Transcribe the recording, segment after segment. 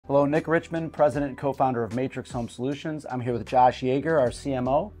Hello, Nick Richmond, President and Co-founder of Matrix Home Solutions. I'm here with Josh Yager, our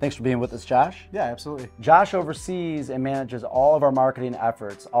CMO. Thanks for being with us, Josh. Yeah, absolutely. Josh oversees and manages all of our marketing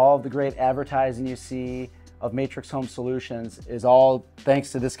efforts. All of the great advertising you see of Matrix Home Solutions is all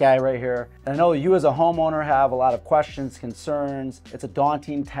thanks to this guy right here. And I know you as a homeowner have a lot of questions, concerns. It's a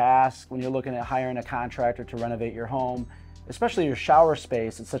daunting task when you're looking at hiring a contractor to renovate your home, especially your shower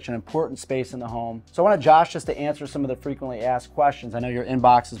space. It's such an important space in the home. So I wanted Josh just to answer some of the frequently asked questions. I know your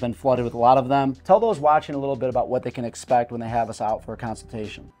inbox has been flooded with a lot of them. Tell those watching a little bit about what they can expect when they have us out for a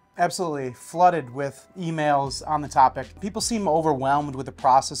consultation. Absolutely flooded with emails on the topic. People seem overwhelmed with the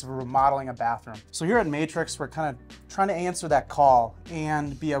process of remodeling a bathroom. So here at Matrix, we're kind of trying to answer that call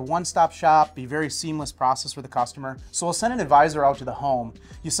and be a one-stop shop, be a very seamless process for the customer. So we'll send an advisor out to the home.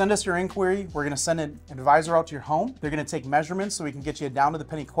 You send us your inquiry, we're gonna send an advisor out to your home. They're gonna take measurements so we can get you a down to the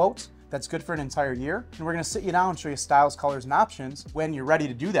penny quote that's good for an entire year. And we're gonna sit you down and show you styles, colors, and options. When you're ready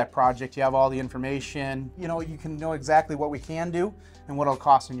to do that project, you have all the information, you can know exactly what we can do and what it'll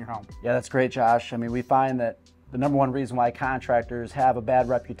cost in your home. Yeah, that's great, Josh. I mean, we find that the number one reason why contractors have a bad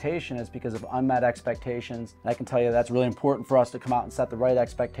reputation is because of unmet expectations. And I can tell you that's really important for us to come out and set the right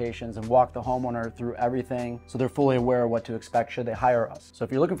expectations and walk the homeowner through everything so they're fully aware of what to expect should they hire us. So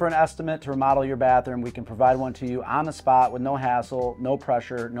if you're looking for an estimate to remodel your bathroom, we can provide one to you on the spot with no hassle, no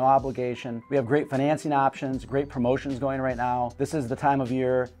pressure, no obligation. We have great financing options, great promotions going right now. This is the time of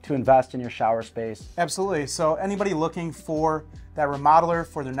year to invest in your shower space. Absolutely. So anybody looking for that remodeler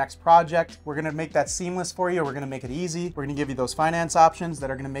for their next project, we're gonna make that seamless for you. We're gonna make it easy. We're gonna give you those finance options that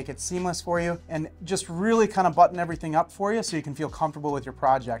are gonna make it seamless for you and just really kind of button everything up for you so you can feel comfortable with your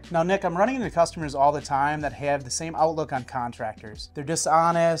project. Now, Nick, I'm running into customers all the time that have the same outlook on contractors. They're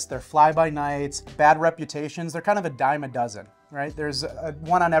dishonest, they're fly-by-nights, bad reputations. They're kind of a dime a dozen. Right? There's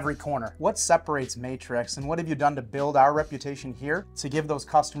one on every corner. What separates Matrix and what have you done to build our reputation here to give those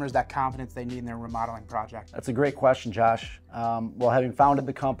customers that confidence they need in their remodeling project? That's a great question, Josh. Well, having founded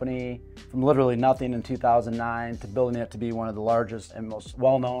the company from literally nothing in 2009 to building it to be one of the largest and most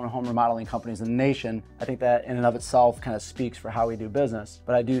well-known home remodeling companies in the nation, I think that in and of itself kind of speaks for how we do business.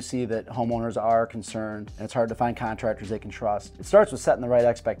 But I do see that homeowners are concerned and it's hard to find contractors they can trust. It starts with setting the right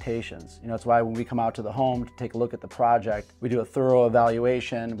expectations. It's why when we come out to the home to take a look at the project, we do a thorough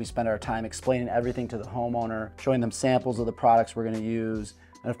evaluation. We spend our time explaining everything to the homeowner, showing them samples of the products we're going to use.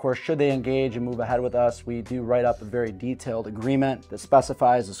 And of course, should they engage and move ahead with us, we do write up a very detailed agreement that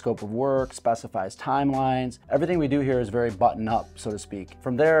specifies the scope of work, specifies timelines. Everything we do here is very buttoned up, so to speak.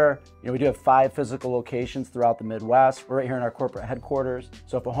 From there, we do have 5 physical locations throughout the Midwest. We're right here in our corporate headquarters.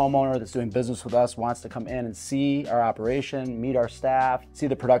 So if a homeowner that's doing business with us wants to come in and see our operation, meet our staff, see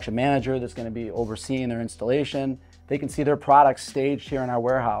the production manager that's going to be overseeing their installation, they can see their products staged here in our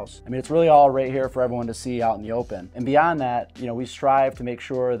warehouse. I mean, it's really all right here for everyone to see out in the open. And beyond that, we strive to make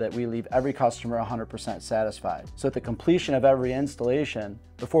sure that we leave every customer 100% satisfied. So at the completion of every installation,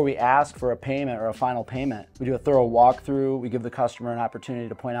 before we ask for a payment or a final payment, we do a thorough walkthrough. We give the customer an opportunity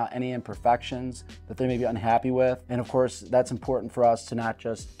to point out any imperfections that they may be unhappy with. And of course, that's important for us to not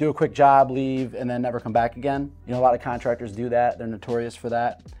just do a quick job, leave, and then never come back again. A lot of contractors do that. They're notorious for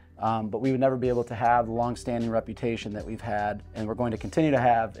that. But we would never be able to have the long-standing reputation that we've had, and we're going to continue to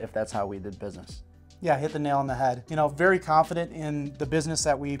have if that's how we did business. Yeah, hit the nail on the head. Very confident in the business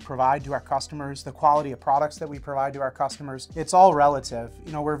that we provide to our customers, the quality of products that we provide to our customers. It's all relative.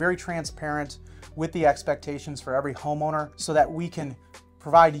 We're very transparent with the expectations for every homeowner so that we can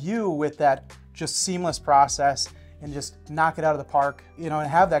provide you with that just seamless process and just knock it out of the park, and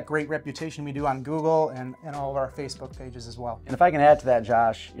have that great reputation we do on Google and all of our Facebook pages as well. And if I can add to that,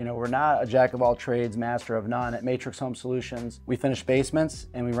 Josh, we're not a jack of all trades, master of none. At Matrix Home Solutions, we finish basements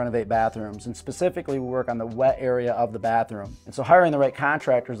and we renovate bathrooms. And specifically, we work on the wet area of the bathroom. And so hiring the right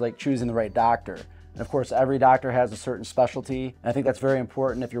contractor is like choosing the right doctor. And of course, every doctor has a certain specialty. And I think that's very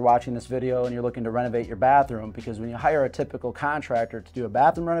important if you're watching this video and you're looking to renovate your bathroom, because when you hire a typical contractor to do a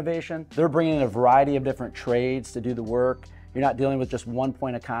bathroom renovation, they're bringing in a variety of different trades to do the work. You're not dealing with just one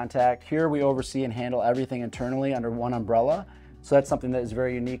point of contact. Here we oversee and handle everything internally under one umbrella. So that's something that is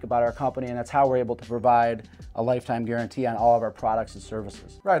very unique about our company, and that's how we're able to provide a lifetime guarantee on all of our products and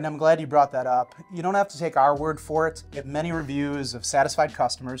services. Right, and I'm glad you brought that up. You don't have to take our word for it. We have many reviews of satisfied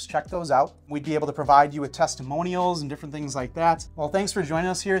customers. Check those out. We'd be able to provide you with testimonials and different things like that. Well, thanks for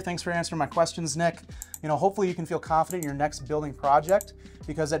joining us here. Thanks for answering my questions, Nick. Hopefully you can feel confident in your next building project,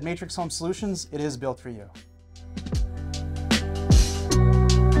 because at Matrix Home Solutions, it is built for you.